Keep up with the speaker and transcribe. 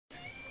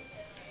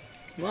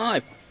Well,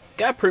 I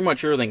got pretty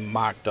much everything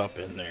mocked up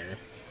in there.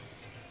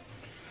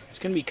 It's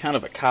going to be kind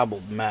of a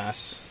cobbled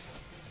mess.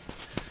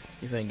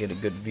 If I can get a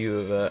good view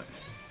of it.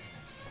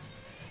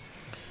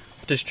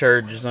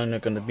 Discharge is only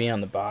going to be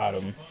on the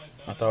bottom.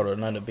 I thought it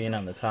would end up being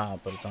on the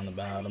top, but it's on the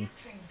bottom.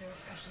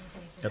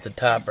 Got the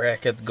top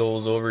bracket that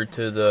goes over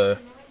to the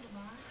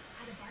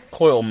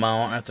coil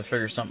mount. I have to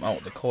figure something out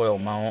with the coil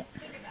mount.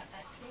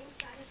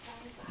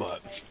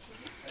 But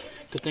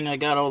good thing I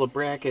got all the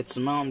brackets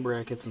and mounting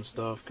brackets and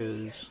stuff,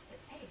 because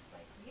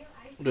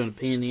I'm doing a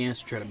pain in the ass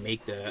to try to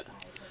make that.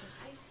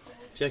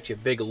 It's actually a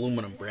big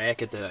aluminum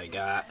bracket that I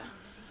got.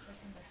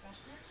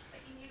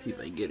 See if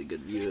I can get a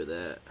good view of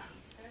that.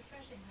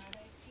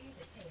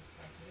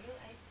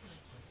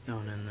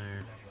 Down in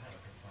there.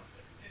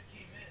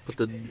 Put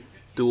the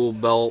dual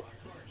belt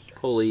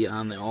pulley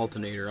on the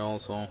alternator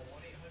also.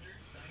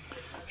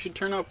 Should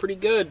turn out pretty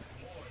good.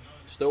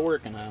 Still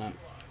working on it.